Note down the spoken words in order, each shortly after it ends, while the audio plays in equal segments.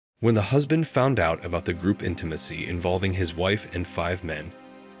When the husband found out about the group intimacy involving his wife and 5 men,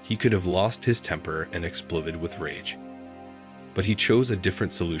 he could have lost his temper and exploded with rage. But he chose a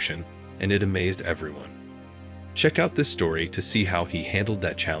different solution, and it amazed everyone. Check out this story to see how he handled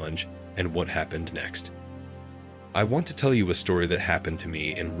that challenge and what happened next. I want to tell you a story that happened to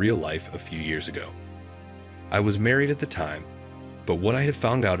me in real life a few years ago. I was married at the time, but what I had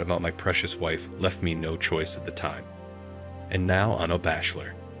found out about my precious wife left me no choice at the time. And now I'm a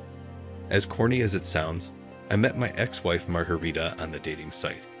bachelor. As corny as it sounds, I met my ex-wife Margarita on the dating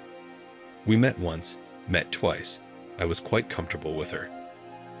site. We met once, met twice. I was quite comfortable with her.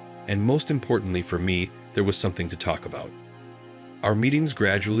 And most importantly for me, there was something to talk about. Our meetings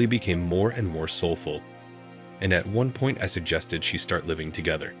gradually became more and more soulful, and at one point I suggested she start living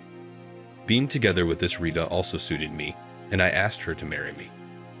together. Being together with this Rita also suited me, and I asked her to marry me.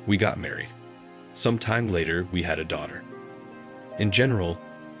 We got married. Some time later, we had a daughter. In general,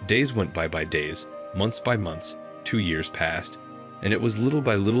 days went by days, months by months, 2 years passed, and it was little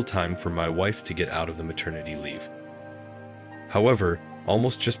by little time for my wife to get out of the maternity leave. However,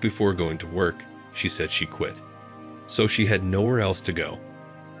 almost just before going to work, she said she quit. So she had nowhere else to go.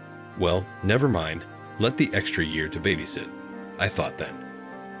 Well, never mind, let the extra year to babysit, I thought then.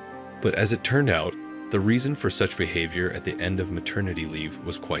 But as it turned out, the reason for such behavior at the end of maternity leave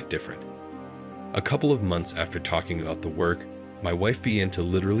was quite different. A couple of months after talking about the work, my wife began to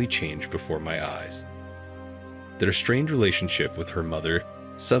literally change before my eyes. Their strained relationship with her mother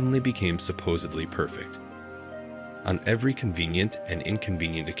suddenly became supposedly perfect. On every convenient and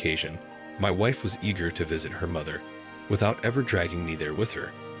inconvenient occasion, my wife was eager to visit her mother, without ever dragging me there with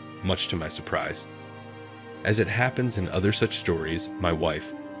her, much to my surprise. As it happens in other such stories, my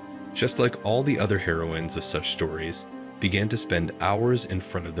wife, just like all the other heroines of such stories, began to spend hours in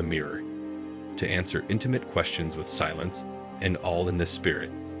front of the mirror, to answer intimate questions with silence, and all in this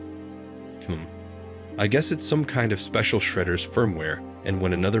spirit. I guess it's some kind of special Shredder's firmware, and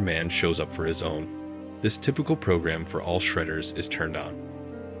when another man shows up for his own, this typical program for all Shredders is turned on.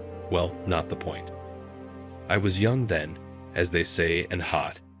 Well, not the point. I was young then, as they say, and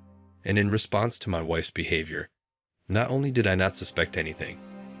hot, and in response to my wife's behavior, not only did I not suspect anything,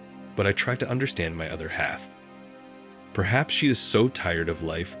 but I tried to understand my other half. Perhaps she is so tired of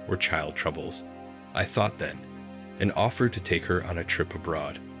life or child troubles, I thought then, and offered to take her on a trip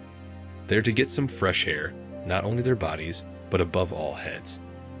abroad, there to get some fresh air, not only their bodies, but above all heads.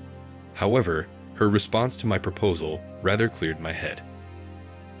 However, her response to my proposal rather cleared my head.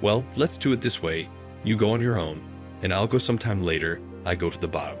 Well, let's do it this way. You go on your own, and I'll go sometime later. I go to the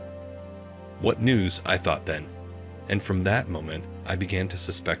bottom. What news, I thought then, and from that moment I began to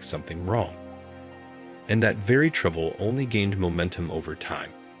suspect something wrong. And that very trouble only gained momentum over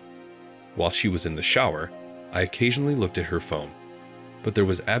time. While she was in the shower, I occasionally looked at her phone, but there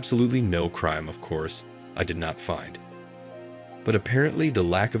was absolutely no crime, of course, I did not find. But apparently the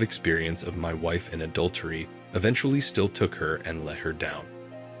lack of experience of my wife in adultery eventually still took her and let her down.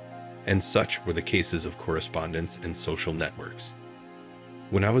 And such were the cases of correspondence and social networks.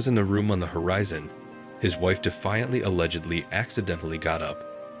 When I was in the room on the horizon, his wife defiantly allegedly accidentally got up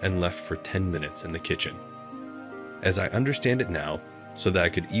and left for 10 minutes in the kitchen. As I understand it now, so that I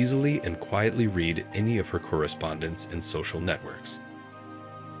could easily and quietly read any of her correspondence and social networks.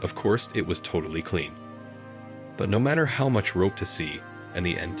 Of course, it was totally clean. But no matter how much wrote to see and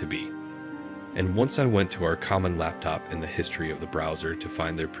the end to be. And once I went to our common laptop in the history of the browser to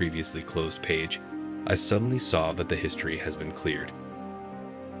find their previously closed page, I suddenly saw that the history has been cleared.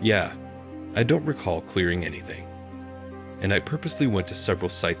 Yeah, I don't recall clearing anything. And I purposely went to several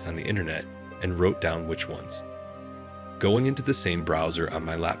sites on the internet and wrote down which ones. Going into the same browser on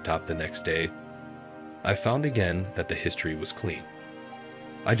my laptop the next day, I found again that the history was clean.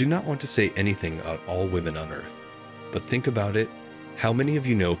 I do not want to say anything about all women on earth, but think about it. How many of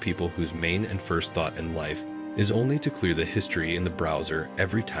you know people whose main and first thought in life is only to clear the history in the browser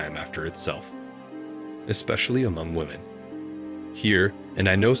every time after itself? Especially among women. Here, and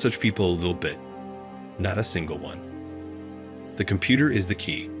I know such people a little bit, not a single one. The computer is the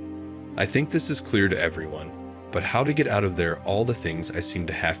key. I think this is clear to everyone, but how to get out of there all the things I seem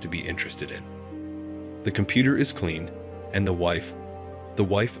to have to be interested in. The computer is clean, and the wife,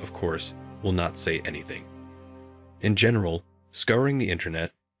 of course, will not say anything. In general, scouring the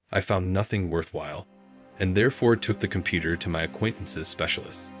internet, I found nothing worthwhile, and therefore took the computer to my acquaintances'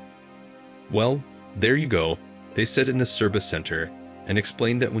 specialists. Well, there you go, they said in the service center, and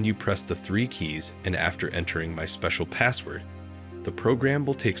explained that when you press the 3 keys and after entering my special password, the program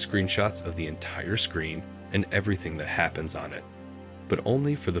will take screenshots of the entire screen and everything that happens on it, but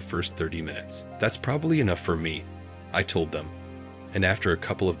only for the first 30 minutes. That's probably enough for me, I told them. and after a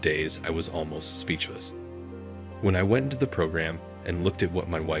couple of days, I was almost speechless. When I went into the program and looked at what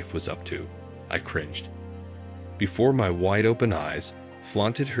my wife was up to, I cringed. Before my wide-open eyes,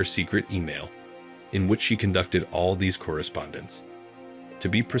 flaunted her secret email, in which she conducted all these correspondence. To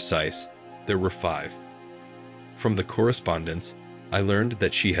be precise, there were 5. From the correspondence, I learned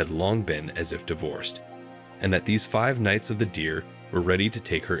that she had long been as if divorced, and that these 5 knights of the deer were ready to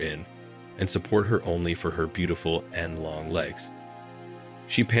take her in and support her only for her beautiful and long legs.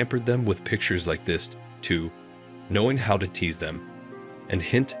 She pampered them with pictures like this too, knowing how to tease them and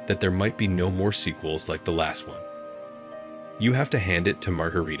hint that there might be no more sequels like the last one. You have to hand it to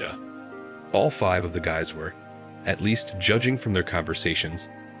Margarita. All 5 of the guys were, at least judging from their conversations,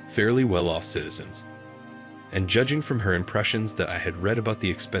 fairly well-off citizens. And judging from her impressions that I had read about the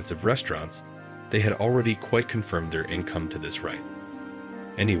expensive restaurants, they had already quite confirmed their income to this right.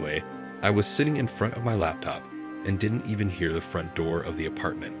 Anyway, I was sitting in front of my laptop and didn't even hear the front door of the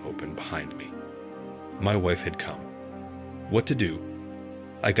apartment open behind me. My wife had come. What to do?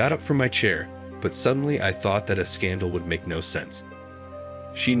 I got up from my chair, but suddenly I thought that a scandal would make no sense.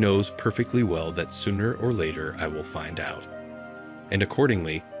 She knows perfectly well that sooner or later I will find out. And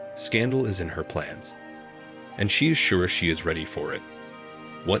accordingly, scandal is in her plans. And she is sure she is ready for it.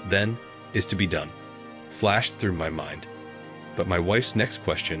 What then is to be done? Flashed through my mind. But my wife's next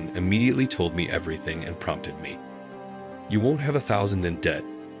question immediately told me everything and prompted me. You won't have 1,000 in debt?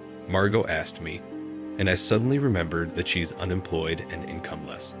 Margot asked me, and I suddenly remembered that she's unemployed and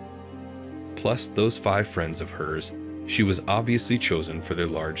incomeless. Plus those 5 friends of hers, she was obviously chosen for their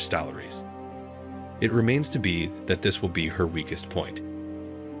large salaries. It remains to be that this will be her weakest point.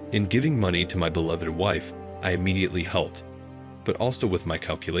 In giving money to my beloved wife, I immediately helped, but also with my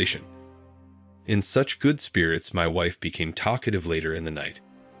calculation. In such good spirits, my wife became talkative later in the night.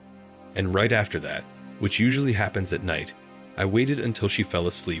 And right after that, which usually happens at night, I waited until she fell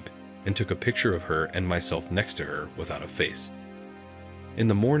asleep and took a picture of her and myself next to her without a face. In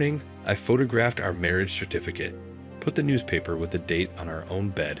the morning, I photographed our marriage certificate, put the newspaper with the date on our own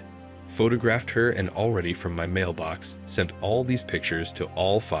bed, photographed her, and already from my mailbox sent all these pictures to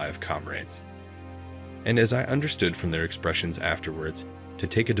all 5 comrades. And as I understood from their expressions afterwards, to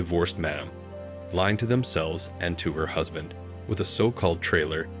take a divorced madam, lying to themselves and to her husband, with a so-called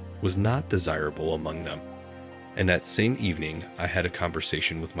trailer, was not desirable among them. And that same evening, I had a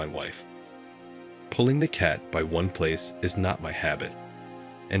conversation with my wife. Pulling the cat by one place is not my habit,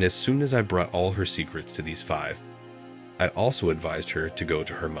 and as soon as I brought all her secrets to these 5, I also advised her to go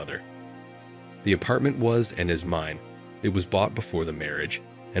to her mother. The apartment was and is mine. It was bought before the marriage,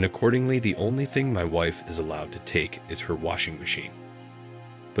 and accordingly the only thing my wife is allowed to take is her washing machine.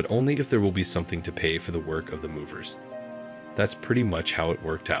 But only if there will be something to pay for the work of the movers. That's pretty much how it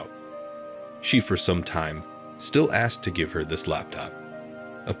worked out. She, for some time, still asked to give her this laptop.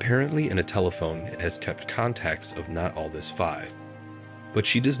 Apparently in a telephone it has kept contacts of not all this 5. But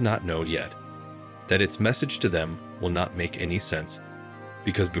she does not know yet that its message to them will not make any sense,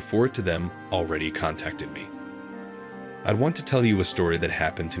 because before it to them already contacted me. I'd want to tell you a story that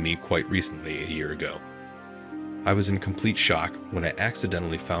happened to me quite recently a year ago. I was in complete shock when I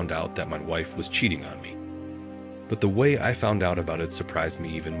accidentally found out that my wife was cheating on me. But the way I found out about it surprised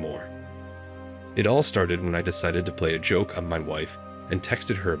me even more. It all started when I decided to play a joke on my wife and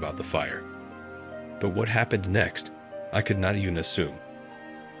texted her about the fire. But what happened next, I could not even assume.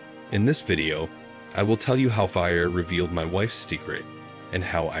 In this video, I will tell you how fire revealed my wife's secret and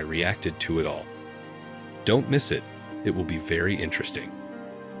how I reacted to it all. Don't miss it, it will be very interesting.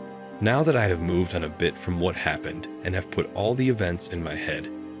 Now that I have moved on a bit from what happened and have put all the events in my head,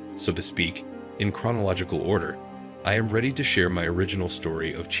 so to speak, in chronological order, I am ready to share my original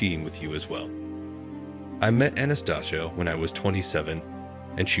story of cheating with you as well. I met Anastasia when I was 27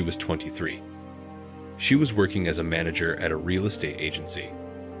 and she was 23. She was working as a manager at a real estate agency.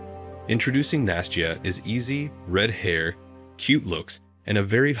 Introducing Nastya is easy, red hair, cute looks, and a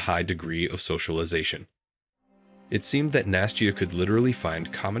very high degree of socialization. It seemed that Nastya could literally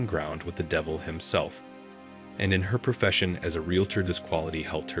find common ground with the devil himself, and in her profession as a realtor this quality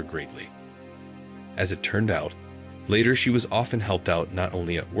helped her greatly. As it turned out, later she was often helped out not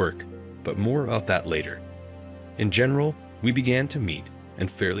only at work, but more about that later. In general, we began to meet and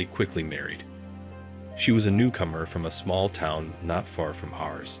fairly quickly married. She was a newcomer from a small town not far from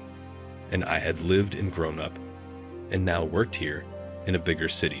ours, and I had lived and grown up, and now worked here in a bigger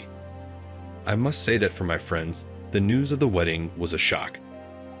city. I must say that for my friends, the news of the wedding was a shock.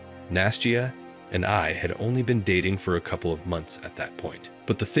 Nastya and I had only been dating for a couple of months at that point.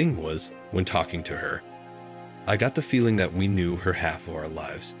 But the thing was, when talking to her, I got the feeling that we knew her half of our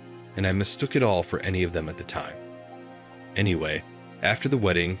lives, and I mistook it all for any of them at the time. Anyway, After the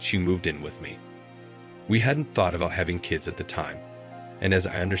wedding, she moved in with me. We hadn't thought about having kids at the time, and as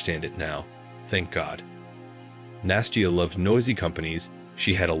I understand it now, thank God. Nastya loved noisy companies.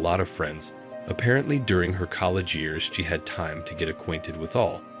 She had a lot of friends. Apparently during her college years she had time to get acquainted with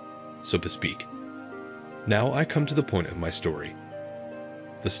all, so to speak. Now I come to the point of my story.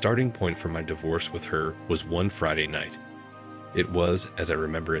 The starting point for my divorce with her was one Friday night. It was, as I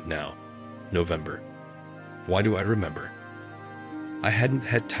remember it now, November. Why do I remember? I hadn't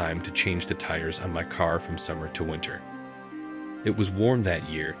had time to change the tires on my car from summer to winter. It was warm that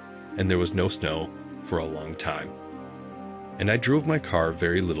year, and there was no snow for a long time. And I drove my car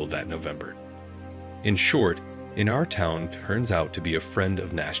very little that November. In short, in our town turns out to be a friend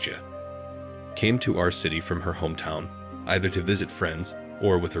of Nastya. Came to our city from her hometown, either to visit friends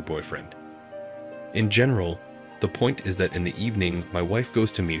or with her boyfriend. In general, the point is that in the evening, my wife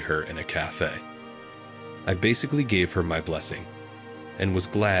goes to meet her in a cafe. I basically gave her my blessing, and was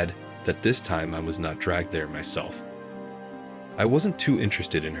glad that this time I was not dragged there myself. I wasn't too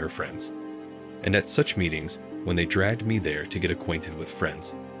interested in her friends, and at such meetings, when they dragged me there to get acquainted with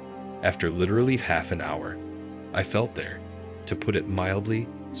friends, after literally half an hour, I felt there, to put it mildly,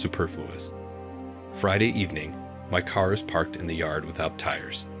 superfluous. Friday evening, my car is parked in the yard without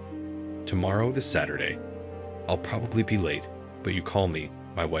tires. Tomorrow is Saturday. I'll probably be late, but you call me,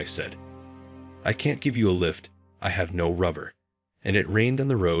 my wife said. I can't give you a lift, I have no rubber. And it rained on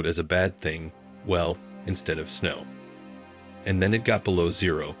the road as a bad thing, well, instead of snow. And then it got below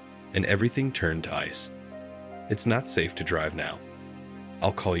zero, and everything turned to ice. It's not safe to drive now.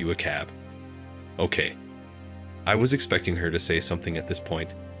 I'll call you a cab. Okay. I was expecting her to say something at this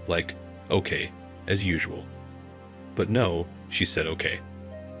point, like, okay, as usual. But no, she said okay.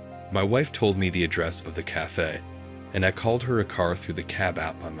 My wife told me the address of the cafe, and I called her a car through the cab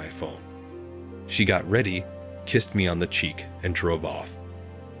app on my phone. She got ready, kissed me on the cheek, and drove off.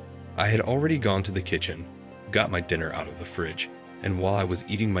 I had already gone to the kitchen, got my dinner out of the fridge, and while I was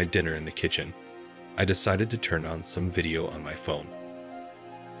eating my dinner in the kitchen, I decided to turn on some video on my phone.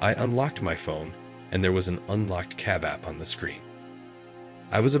 I unlocked my phone, and there was an unlocked cab app on the screen.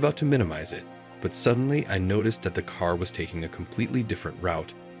 I was about to minimize it, but suddenly I noticed that the car was taking a completely different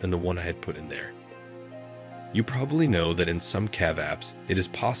route than the one I had put in there. You probably know that in some cab apps, it is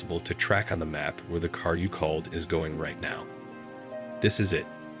possible to track on the map where the car you called is going right now. This is it.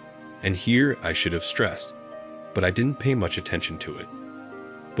 And here I should have stressed, but I didn't pay much attention to it.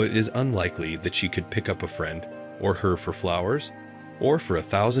 But it is unlikely that she could pick up a friend, or her for flowers, or for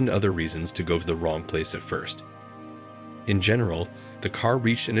 1,000 other reasons to go to the wrong place at first. In general, the car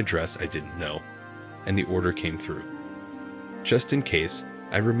reached an address I didn't know, and the order came through. Just in case,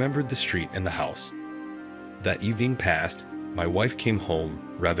 I remembered the street and the house. That evening passed, my wife came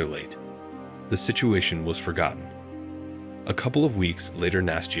home rather late. The situation was forgotten. A couple of weeks later,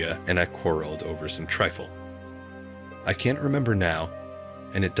 Nastya and I quarreled over some trifle. I can't remember now,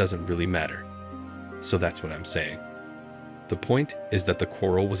 and it doesn't really matter. So that's what I'm saying. The point is that the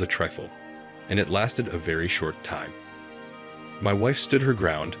quarrel was a trifle, and it lasted a very short time. My wife stood her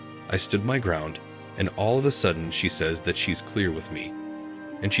ground, I stood my ground, and all of a sudden she says that she's clear with me,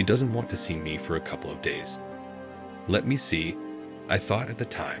 and she doesn't want to see me for a couple of days. Let me see, I thought at the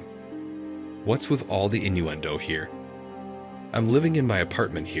time. What's with all the innuendo here? I'm living in my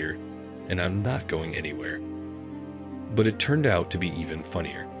apartment here, and I'm not going anywhere. But it turned out to be even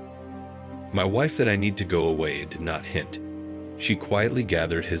funnier. My wife that I need to go away did not hint. She quietly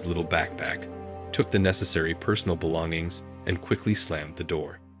gathered his little backpack, took the necessary personal belongings, and quickly slammed the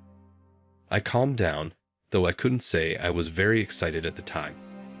door. I calmed down, though I couldn't say I was very excited at the time.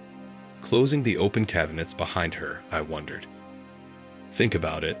 Closing the open cabinets behind her, I wondered. Think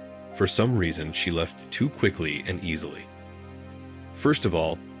about it, for some reason she left too quickly and easily. First of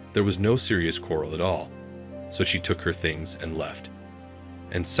all, there was no serious quarrel at all, so she took her things and left.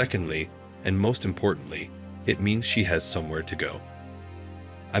 And secondly, and most importantly, it means she has somewhere to go.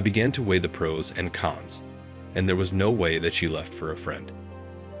 I began to weigh the pros and cons, and there was no way that she left for a friend.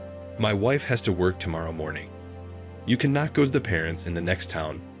 My wife has to work tomorrow morning. You cannot go to the parents in the next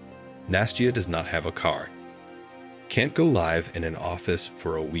town. Nastya does not have a car. Can't go live in an office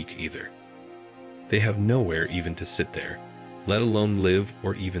for a week either. They have nowhere even to sit there, let alone live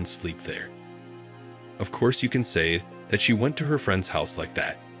or even sleep there. Of course you can say that she went to her friend's house like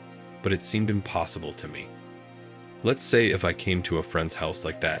that, but it seemed impossible to me. Let's say if I came to a friend's house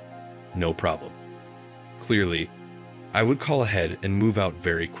like that, no problem. Clearly, I would call ahead and move out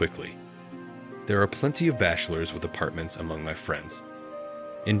very quickly. There are plenty of bachelors with apartments among my friends.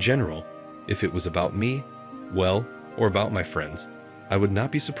 In general, if it was about me, well, or about my friends, I would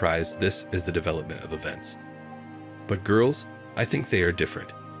not be surprised this is the development of events. But girls, I think they are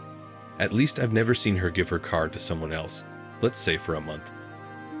different. At least I've never seen her give her card to someone else, let's say for a month.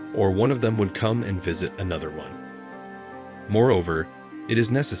 Or one of them would come and visit another one. Moreover, it is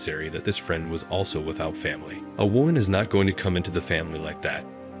necessary that this friend was also without family. A woman is not going to come into the family like that.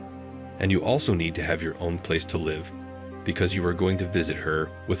 And you also need to have your own place to live, because you are going to visit her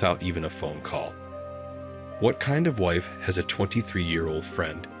without even a phone call. What kind of wife has a 23-year-old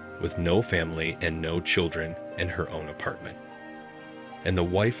friend with no family and no children and her own apartment? And the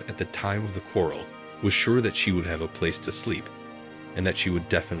wife at the time of the quarrel was sure that she would have a place to sleep, and that she would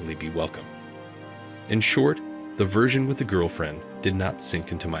definitely be welcome. In short, the version with the girlfriend did not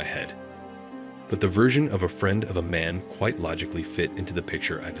sink into my head, but the version of a friend of a man quite logically fit into the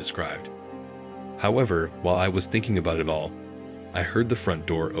picture I described. However, while I was thinking about it all, I heard the front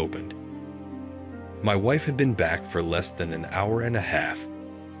door opened. My wife had been back for less than an hour and a half.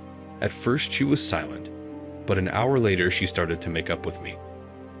 At first she was silent, but an hour later she started to make up with me.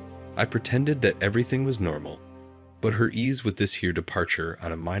 I pretended that everything was normal, but her ease with this here departure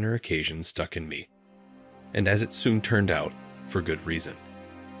on a minor occasion stuck in me. And as it soon turned out, for good reason.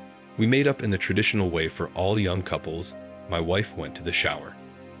 We made up in the traditional way for all young couples. My wife went to the shower.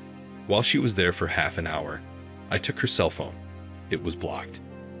 While she was there for half an hour, I took her cell phone. It was blocked.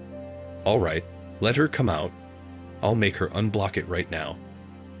 All right, let her come out. I'll make her unblock it right now,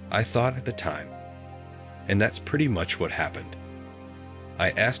 I thought at the time. And that's pretty much what happened.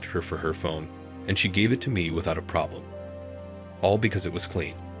 I asked her for her phone, and she gave it to me without a problem. All because it was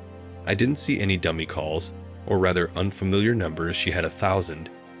clean. I didn't see any dummy calls, or rather unfamiliar numbers. She had 1,000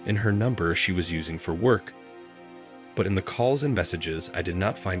 in her number she was using for work. But in the calls and messages, I did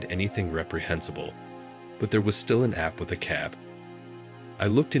not find anything reprehensible, but there was still an app with a cab. I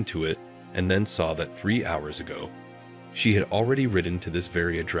looked into it and then saw that 3 hours ago, she had already ridden to this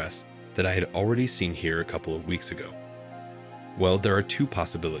very address that I had already seen here a couple of weeks ago. Well, there are two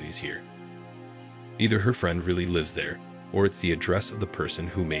possibilities here. Either her friend really lives there, or it's the address of the person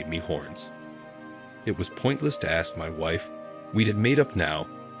who made me horns. It was pointless to ask my wife. We had made up now,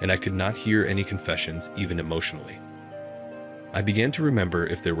 and I could not hear any confessions, even emotionally. I began to remember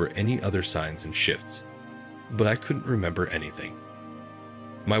if there were any other signs and shifts, but I couldn't remember anything.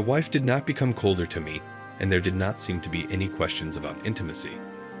 My wife did not become colder to me, and there did not seem to be any questions about intimacy,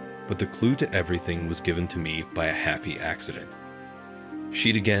 but the clue to everything was given to me by a happy accident.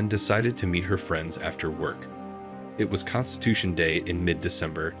 She'd again decided to meet her friends after work. It was Constitution Day in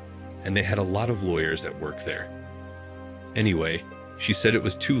mid-December, and they had a lot of lawyers at work there. Anyway, she said it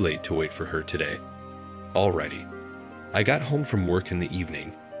was too late to wait for her today. Alrighty. I got home from work in the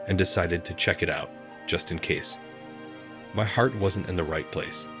evening and decided to check it out, just in case. My heart wasn't in the right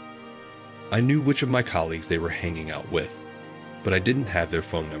place. I knew which of my colleagues they were hanging out with, but I didn't have their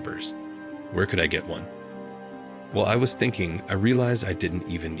phone numbers. Where could I get one? While I was thinking, I realized I didn't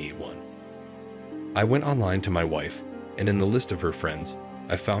even need one. I went online to my wife, and in the list of her friends,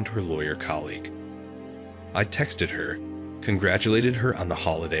 I found her lawyer colleague. I texted her, congratulated her on the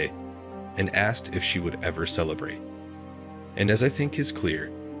holiday, and asked if she would ever celebrate. And as I think is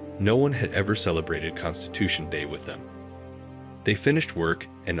clear, no one had ever celebrated Constitution Day with them. They finished work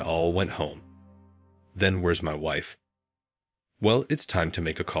and all went home. Then where's my wife? Well, it's time to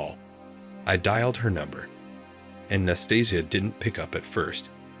make a call. I dialed her number, and Nastasia didn't pick up at first,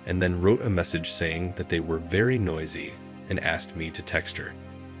 and then wrote a message saying that they were very noisy and asked me to text her.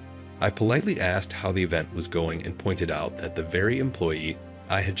 I politely asked how the event was going and pointed out that the very employee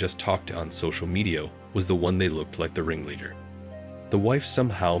I had just talked to on social media was the one they looked like the ringleader. The wife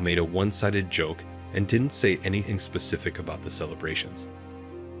somehow made a one-sided joke and didn't say anything specific about the celebrations.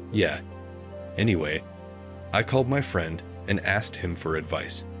 Yeah. Anyway, I called my friend and asked him for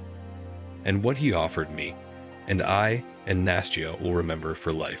advice. And what he offered me, and I and Nastya will remember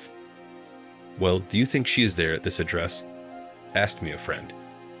for life. Well, do you think she is there at this address? Asked me a friend.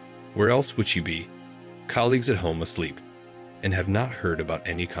 Where else would she be? Colleagues at home asleep, and have not heard about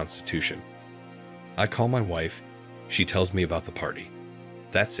any Constitution. I call my wife. She tells me about the party.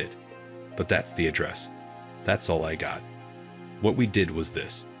 That's it. But that's the address. That's all I got. What we did was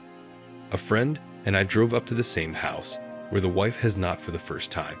this. A friend and I drove up to the same house, where the wife has not for the first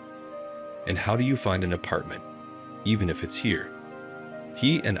time. And how do you find an apartment, even if it's here?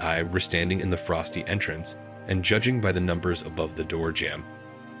 He and I were standing in the frosty entrance, and judging by the numbers above the door jamb,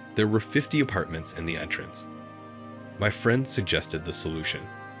 there were 50 apartments in the entrance. My friend suggested the solution.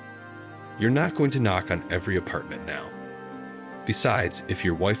 You're not going to knock on every apartment now. Besides, if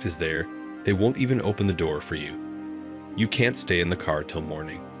your wife is there, they won't even open the door for you. You can't stay in the car till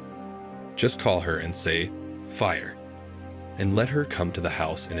morning. Just call her and say, "Fire," and let her come to the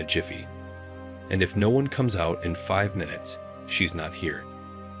house in a jiffy. And if no one comes out in 5 minutes, she's not here.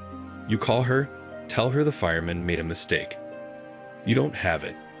 You call her, tell her the fireman made a mistake. You don't have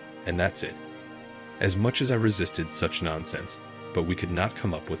it, and that's it. As much as I resisted such nonsense, but we could not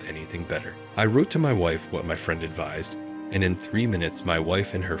come up with anything better. I wrote to my wife what my friend advised, and in 3 minutes my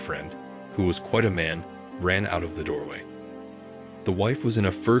wife and her friend, who was quite a man, ran out of the doorway. The wife was in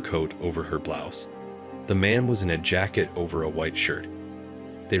a fur coat over her blouse. The man was in a jacket over a white shirt.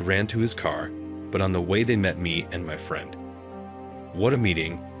 They ran to his car, but on the way they met me and my friend. What a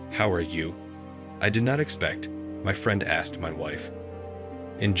meeting! How are you? I did not expect, my friend asked my wife.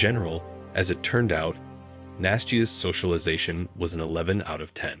 In general, as it turned out, Nastia's socialization was an 11 out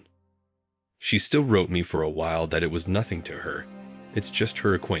of 10. She still wrote me for a while that it was nothing to her. It's just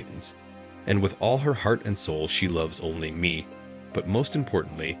her acquaintance. And with all her heart and soul, she loves only me. But most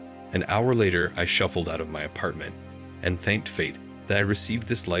importantly, an hour later, I shuffled out of my apartment and thanked fate that I received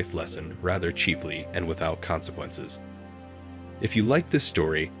this life lesson rather cheaply and without consequences. If you like this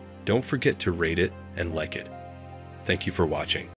story, don't forget to rate it and like it. Thank you for watching.